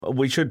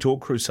we should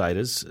talk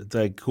Crusaders.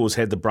 They, of course,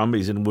 had the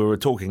Brumbies, and we were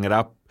talking it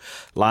up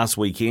last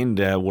weekend.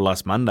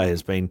 Last Monday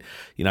has been,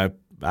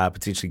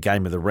 potentially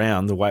game of the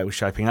round, the way it was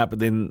shaping up. But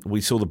then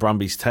we saw the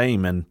Brumbies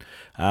team, and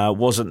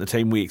wasn't the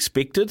team we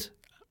expected.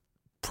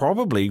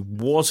 Probably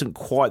wasn't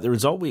quite the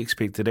result we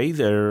expected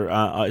either,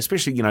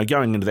 especially,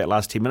 going into that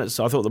last 10 minutes.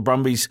 I thought the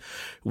Brumbies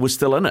were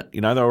still in it. They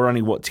were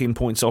only, 10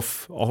 points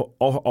off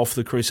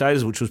the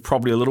Crusaders, which was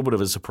probably a little bit of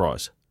a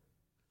surprise.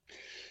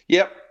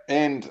 Yep,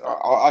 and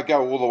I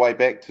go all the way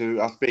back to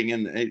us being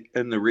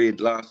in the red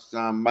last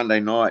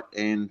Monday night,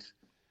 and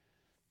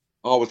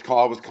I was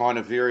kind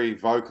of very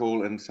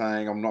vocal in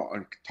saying I'm not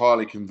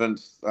entirely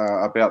convinced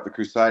about the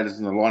Crusaders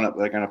and the lineup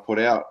they're going to put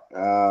out.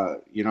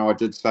 I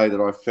did say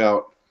that I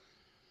felt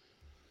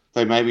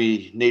they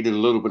maybe needed a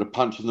little bit of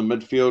punch in the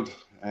midfield,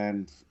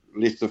 and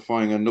Lester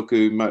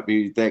Whainganuku might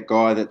be that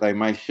guy that they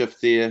may shift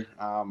there.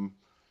 A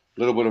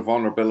little bit of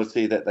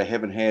vulnerability that they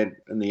haven't had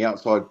in the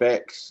outside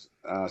backs.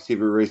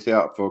 Severus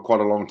out for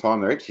quite a long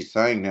time. They're actually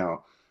saying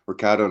now,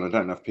 Ricardo, and I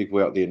don't know if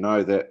people out there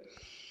know, that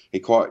he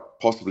quite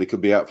possibly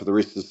could be out for the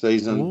rest of the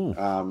season.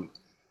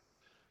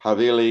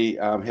 Havili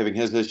having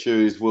his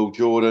issues. Will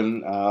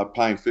Jordan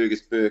playing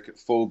Fergus Burke at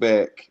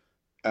fullback.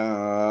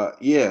 Are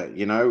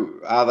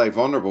they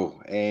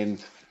vulnerable?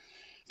 And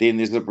then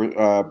there's a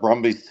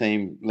Brumbies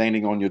team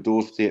landing on your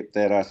doorstep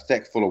that are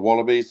stacked full of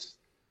Wallabies,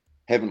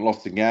 haven't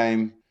lost a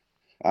game,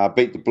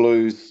 beat the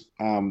Blues.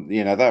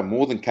 They're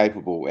more than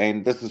capable,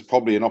 and this is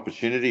probably an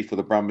opportunity for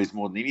the Brumbies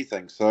more than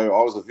anything. So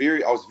I was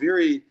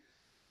very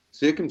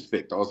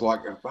circumspect. I was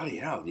like, bloody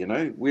hell,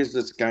 where's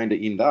this going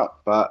to end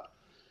up? But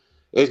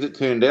as it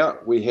turned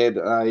out, we had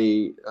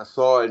a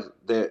side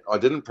that I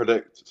didn't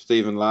predict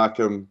Stephen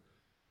Larkham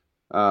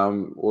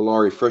or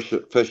Laurie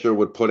Fisher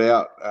would put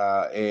out,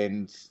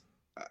 and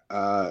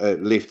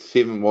it left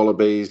 7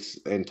 Wallabies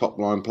and top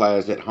line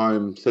players at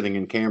home sitting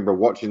in Canberra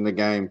watching the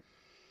game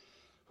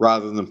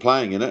rather than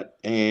playing in it.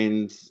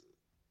 And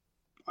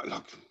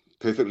look,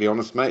 perfectly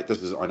honest, mate,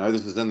 I know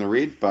this is in the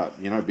red, but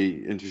it'd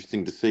be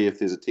interesting to see if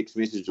there's a text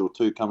message or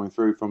two coming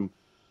through from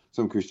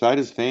some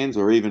Crusaders fans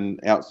or even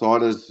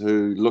outsiders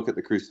who look at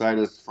the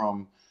Crusaders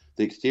from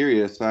the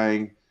exterior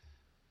saying,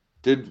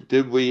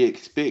 Did we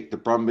expect the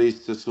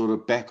Brumbies to sort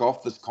of back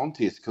off this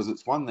contest? Because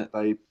it's one that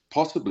they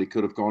possibly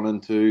could have gone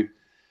into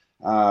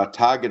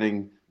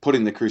targeting,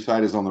 putting the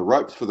Crusaders on the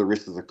ropes for the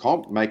rest of the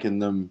comp, making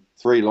them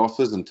 3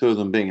 losses and 2 of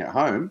them being at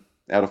home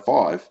out of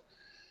 5,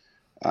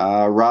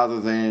 rather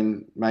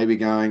than maybe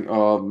going,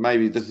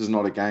 maybe this is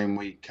not a game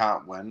we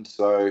can't win,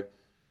 so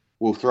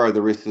we'll throw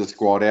the rest of the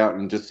squad out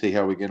and just see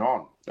how we get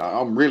on.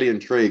 I'm really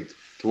intrigued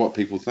to what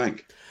people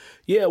think.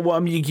 Yeah,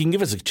 well, you can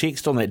give us a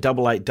text on that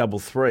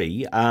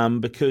 8833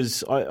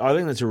 because I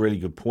think that's a really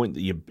good point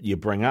that you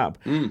bring up.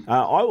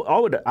 I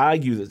would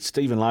argue that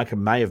Stephen Larkham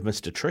may have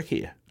missed a trick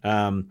here.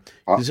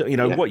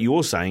 What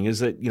you're saying is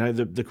that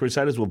the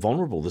Crusaders were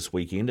vulnerable this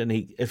weekend, and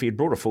if he had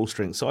brought a full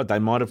strength side, they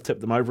might have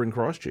tipped them over in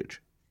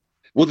Christchurch.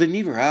 Well, they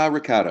never are,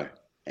 Ricardo.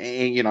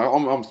 And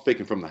I'm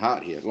speaking from the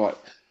heart here. Like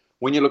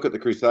when you look at the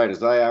Crusaders,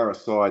 they are a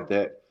side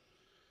that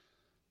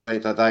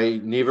they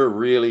never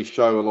really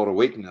show a lot of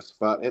weakness,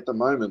 but at the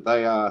moment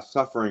they are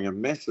suffering a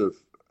massive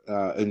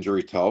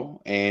injury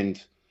toll,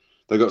 and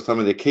they've got some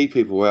of their key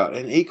people out.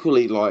 And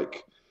equally,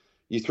 like,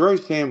 you throw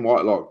Sam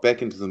Whitelock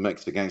back into the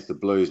mix against the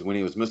Blues when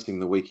he was missing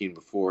the weekend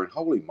before, and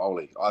holy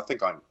moly, I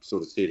think I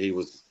sort of said he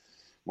was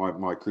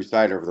my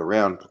Crusader of the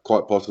round,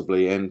 quite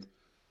possibly. And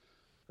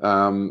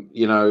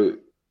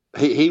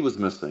he was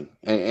missing,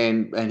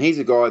 and he's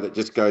a guy that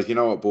just goes, you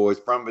know what, boys,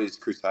 Brumbies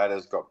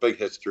Crusaders got big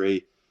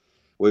history.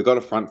 We've got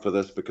to front for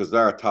this because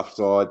they're a tough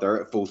side.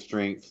 They're at full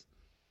strength.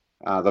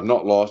 They've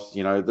not lost.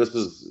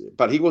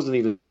 But he wasn't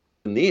even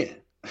there.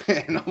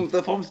 And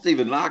if I'm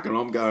Stephen Larkin,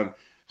 I'm going,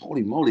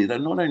 holy moly, they're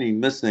not only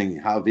missing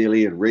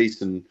Havili and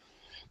Reese and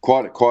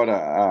quite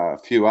a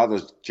few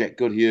others, Jack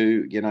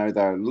Goodhue,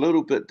 they're a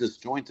little bit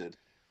disjointed.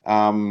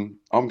 I'm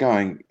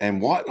going,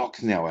 and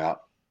Whitelock's now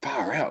out.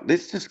 Far out.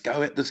 Let's just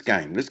go at this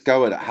game. Let's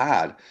go at it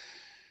hard.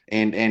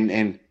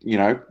 And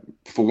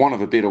for want of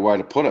a better way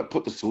to put it,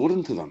 put the sword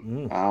into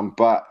them.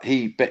 But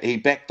he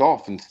backed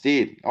off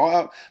instead.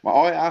 I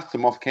asked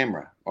him off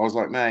camera. I was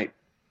like, mate,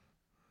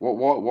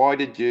 why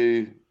did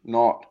you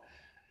not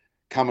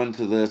come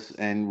into this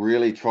and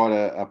really try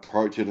to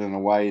approach it in a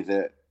way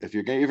that if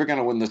you're ever going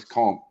to win this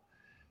comp,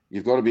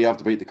 you've got to be able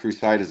to beat the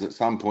Crusaders at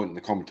some point in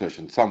the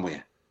competition,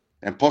 somewhere,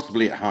 and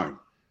possibly at home.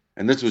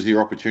 And this was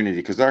your opportunity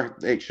because they're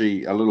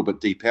actually a little bit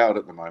deep out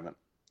at the moment.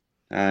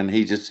 And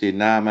he just said,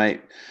 nah,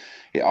 mate.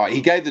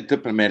 He gave the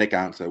diplomatic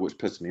answer, which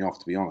pissed me off,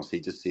 to be honest. He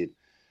just said,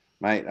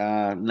 mate,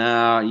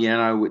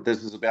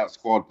 this is about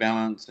squad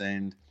balance.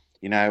 And,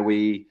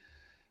 we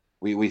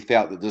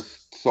felt that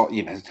this,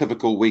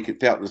 typical week,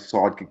 it felt this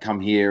side could come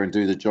here and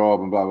do the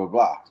job and blah, blah,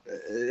 blah.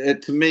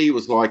 It, to me,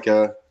 was like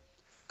a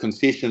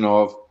concession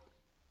of,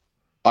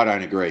 I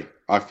don't agree.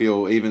 I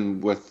feel even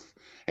with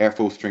our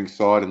full strength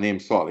side and them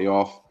slightly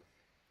off,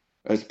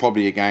 it's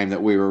probably a game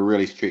that we were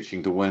really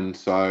stretching to win.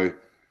 So,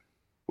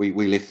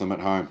 we left them at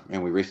home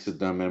and we rested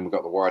them, and we've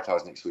got the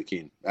Waratahs next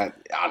weekend. I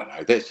don't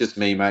know. That's just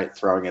me, mate,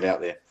 throwing it out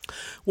there.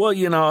 Well,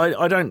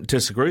 I don't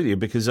disagree with you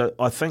because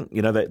I think,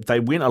 that they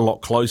went a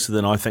lot closer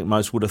than I think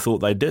most would have thought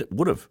they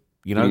would have.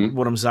 You know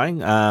what I'm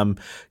saying? I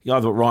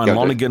thought Ryan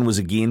Lonergan was,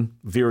 again,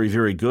 very,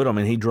 very good. I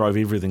mean, he drove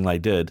everything they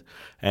did.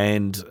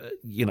 And,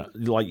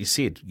 like you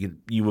said,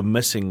 you were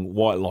missing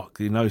Whitelock.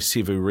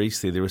 Sevu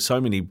Reece there. There were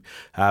so many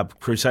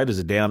Crusaders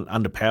are down,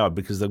 underpowered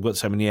because they've got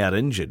so many out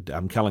injured.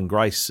 Cullen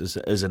Grace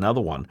is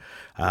another one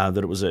that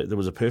there was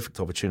a perfect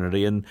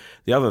opportunity. And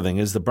the other thing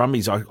is the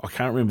Brumbies, I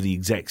can't remember the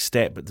exact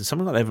stat, but there's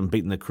something like they haven't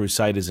beaten the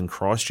Crusaders in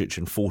Christchurch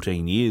in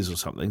 14 years or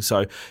something.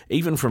 So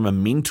even from a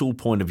mental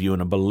point of view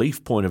and a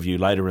belief point of view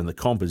later in the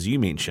comp, as you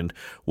mentioned,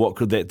 what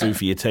could that do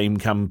for your team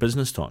come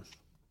business time?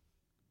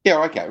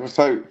 Yeah, okay.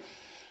 So,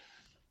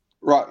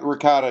 right,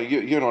 Ricardo,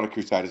 you're not a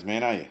Crusaders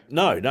man, are you?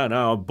 No.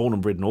 I'm born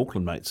and bred in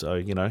Auckland, mate. So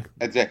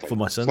exactly for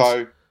my sins.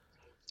 So,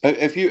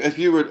 if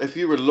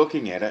you were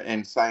looking at it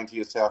and saying to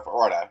yourself,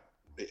 righto,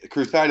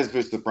 Crusaders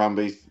versus the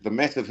Brumbies, the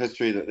massive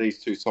history that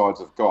these two sides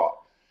have got,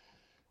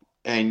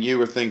 and you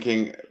were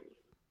thinking,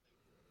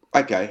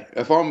 okay,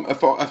 if I'm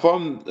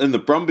in the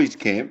Brumbies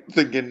camp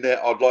thinking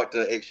that I'd like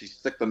to actually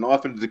stick the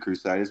knife into the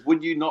Crusaders,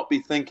 would you not be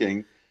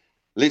thinking,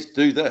 let's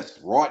do this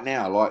right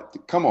now?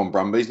 Like, come on,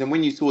 Brumbies. And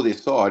when you saw their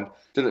side,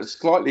 did it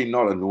slightly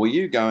not annoy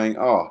you going,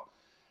 oh,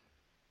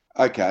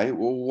 okay,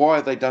 well, why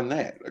have they done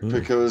that?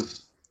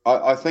 Because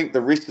I think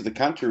the rest of the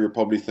country were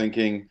probably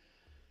thinking,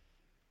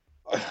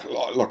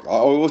 look, I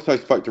also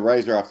spoke to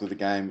Razor after the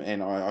game,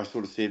 and I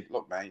sort of said,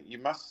 look, mate, you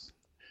must.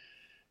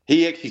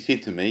 He actually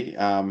said to me,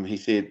 he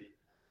said,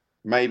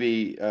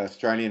 maybe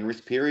Australian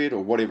rest period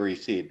or whatever he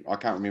said. I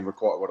can't remember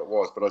quite what it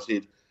was, but I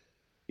said,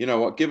 you know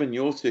what, given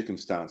your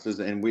circumstances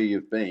and where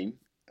you've been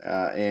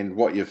and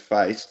what you've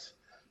faced,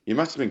 you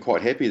must have been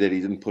quite happy that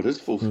he didn't put his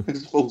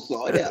full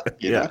side out,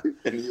 you know?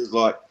 And he was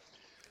like,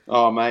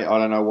 oh, mate, I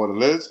don't know what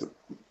it is.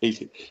 He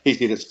said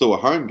it's still a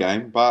home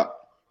game, but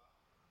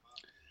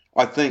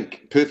I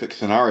think perfect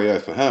scenario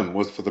for him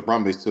was for the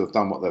Brumbies to have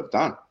done what they've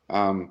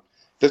done.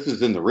 This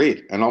is in the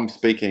red, and I'm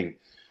speaking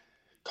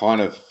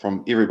kind of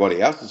from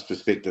everybody else's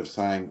perspective,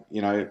 saying,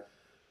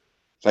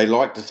 they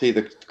like to see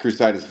the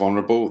Crusaders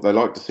vulnerable. They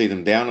like to see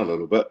them down a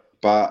little bit.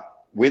 But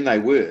when they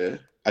were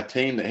a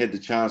team that had the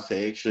chance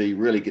to actually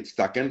really get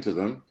stuck into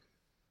them,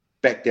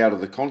 backed out of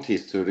the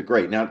contest to a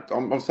degree. Now,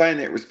 I'm saying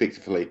that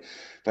respectfully.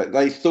 But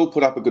they still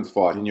put up a good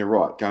fight, and you're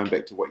right, going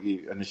back to what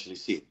you initially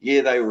said.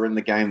 Yeah, they were in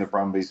the game, the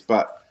Brumbies,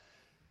 but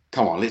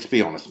come on, let's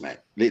be honest, mate.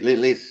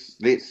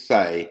 Let's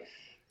say,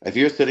 if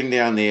you're sitting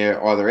down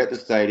there, either at the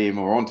stadium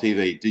or on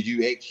TV, did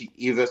you actually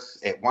ever,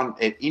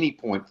 at any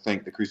point,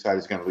 think the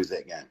Crusaders are going to lose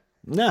that game?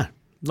 No.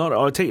 Not.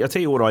 I'll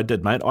tell you what I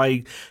did, mate.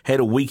 I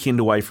had a weekend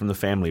away from the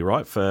family,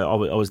 right? I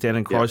was down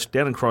in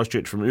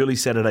Christchurch from early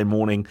Saturday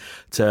morning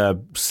to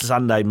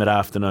Sunday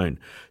mid-afternoon.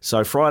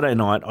 So Friday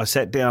night, I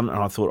sat down and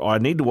I thought, I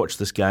need to watch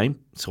this game.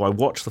 So I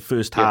watched the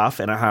first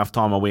half, and at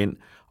halftime I went,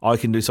 I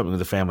can do something with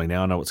the family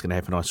now. I know what's going to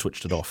happen. I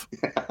switched it off.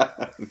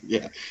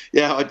 Yeah,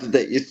 I did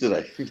that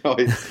yesterday.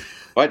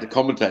 I had to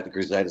commentate the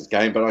Crusaders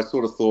game, but I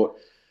sort of thought,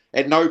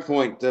 at no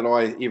point did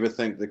I ever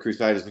think the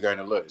Crusaders were going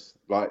to lose.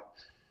 Like,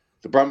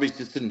 the Brumbies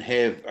just didn't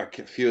have a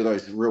few of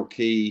those real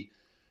key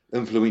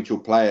influential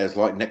players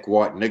like Nick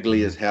White,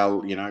 Niggly as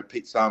hell,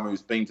 Pete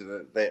Samu's been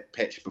to that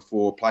patch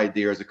before, played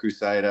there as a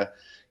Crusader,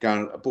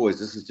 going, boys,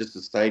 this is just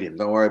a stadium.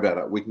 Don't worry about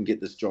it. We can get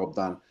this job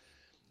done.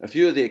 A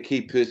few of their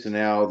key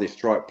personnel, their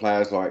strike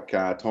players like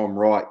Tom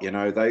Wright,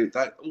 they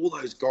all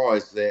those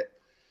guys that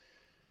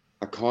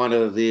are kind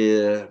of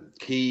their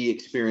key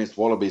experienced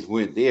Wallabies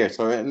weren't there.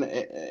 So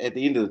at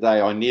the end of the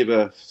day, I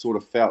never sort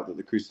of felt that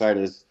the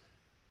Crusaders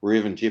were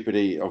even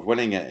jeopardy of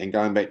winning it. And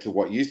going back to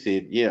what you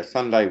said,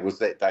 Sunday was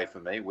that day for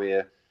me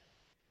where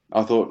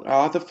I thought,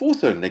 they're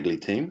also a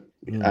niggly team.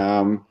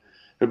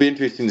 It'll be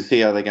interesting to see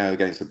how they go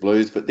against the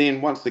Blues. But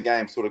then once the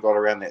game sort of got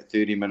around that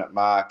 30-minute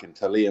mark and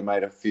Talia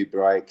made a few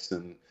breaks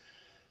and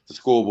the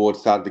scoreboard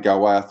started to go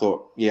away, I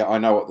thought, I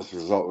know what this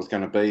result was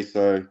going to be.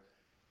 So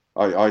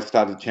I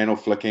started channel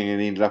flicking and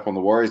ended up on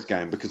the Warriors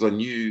game because I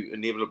knew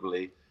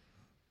inevitably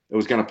it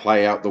was going to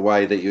play out the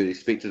way that you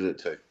expected it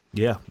to.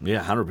 Yeah,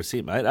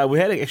 100%, mate. We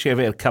had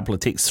a couple of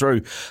texts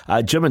through.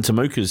 Jim and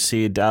Tamuka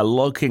said,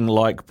 looking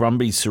like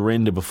Brumbies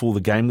surrender before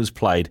the game was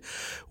played.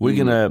 We're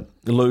going to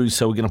lose,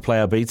 so we're going to play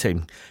our B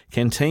team.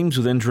 Can teams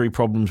with injury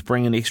problems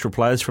bring in extra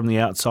players from the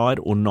outside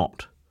or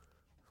not?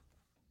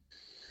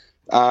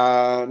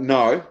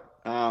 No.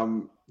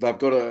 They've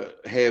got to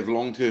have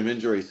long-term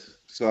injuries.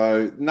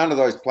 So none of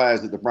those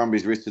players that the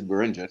Brumbies rested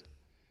were injured.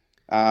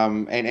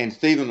 And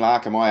Stephen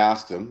Larkham, I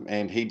asked him,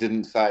 and he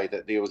didn't say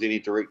that there was any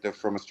directive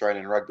from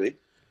Australian Rugby.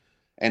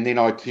 And then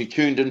I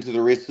tuned into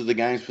the rest of the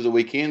games for the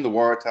weekend, the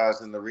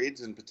Waratahs and the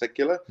Reds in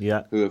particular,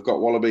 who have got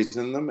Wallabies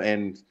in them,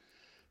 and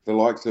the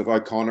likes of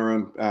O'Connor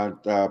and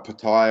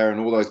Pataya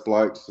and all those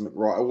blokes,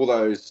 all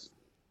those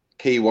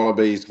key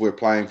Wallabies were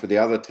playing for the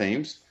other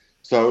teams.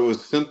 So it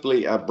was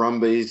simply a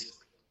Brumbies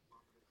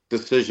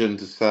decision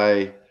to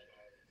say,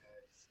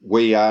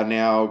 we are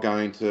now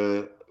going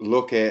to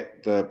look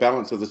at the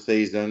balance of the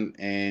season,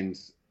 and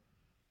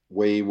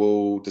we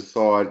will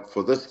decide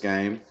for this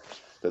game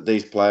that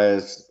these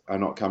players are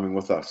not coming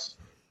with us.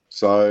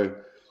 So,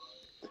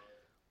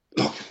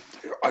 look,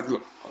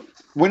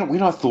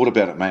 when I thought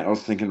about it, mate, I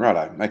was thinking,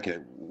 righto, okay,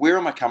 where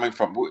am I coming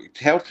from?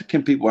 How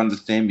can people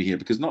understand me here?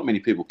 Because not many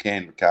people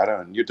can, Ricardo,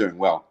 and you're doing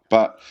well.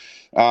 But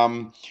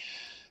I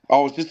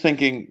was just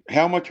thinking,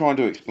 how am I trying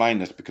to explain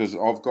this? Because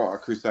I've got a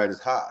Crusaders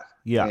heart,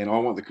 Yeah. and I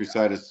want the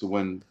Crusaders to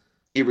win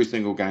every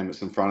single game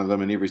that's in front of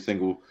them and every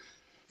single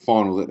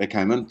final that they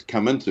come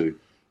into.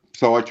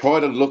 So I try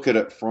to look at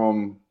it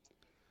from,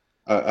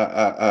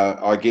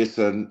 I guess,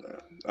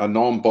 a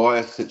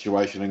non-biased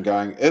situation and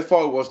going, if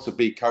I was to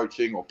be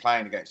coaching or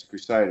playing against the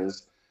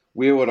Crusaders,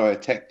 where would I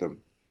attack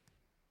them?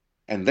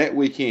 And that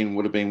weekend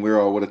would have been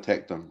where I would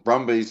attack them.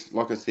 Brumbies,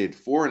 like I said,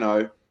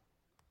 4-0,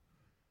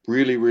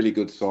 really, really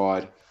good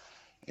side,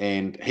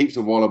 and heaps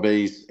of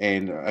wallabies,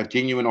 and a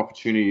genuine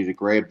opportunity to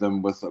grab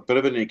them with a bit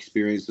of an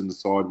experience in the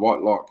side,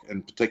 Whitelock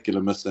in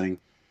particular missing.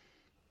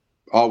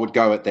 I would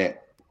go at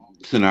that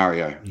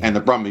scenario, and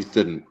the Brumbies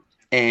didn't.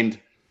 And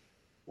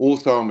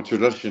also, I'm a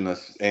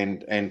traditionalist,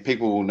 and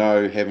people will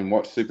know, having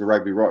watched Super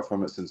Rugby right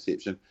from its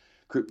inception,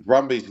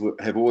 Brumbies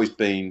have always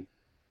been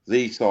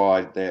the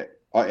side that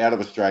out of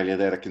Australia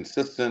that are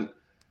consistent.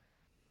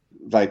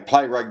 They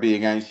play rugby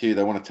against you.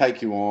 They want to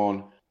take you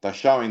on. They're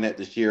showing that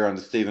this year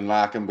under Stephen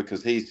Larkham,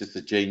 because he's just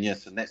a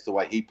genius, and that's the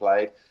way he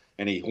played.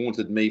 And he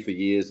haunted me for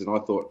years. And I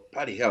thought,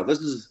 bloody hell, this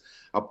is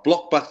a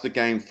blockbuster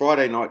game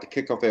Friday night to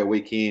kick off our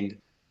weekend.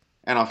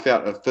 And I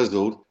felt it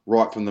fizzled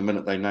right from the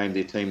minute they named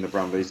their team the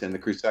Brumbies, and the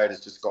Crusaders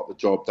just got the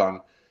job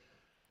done.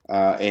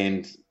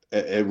 And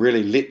it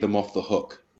really let them off the hook.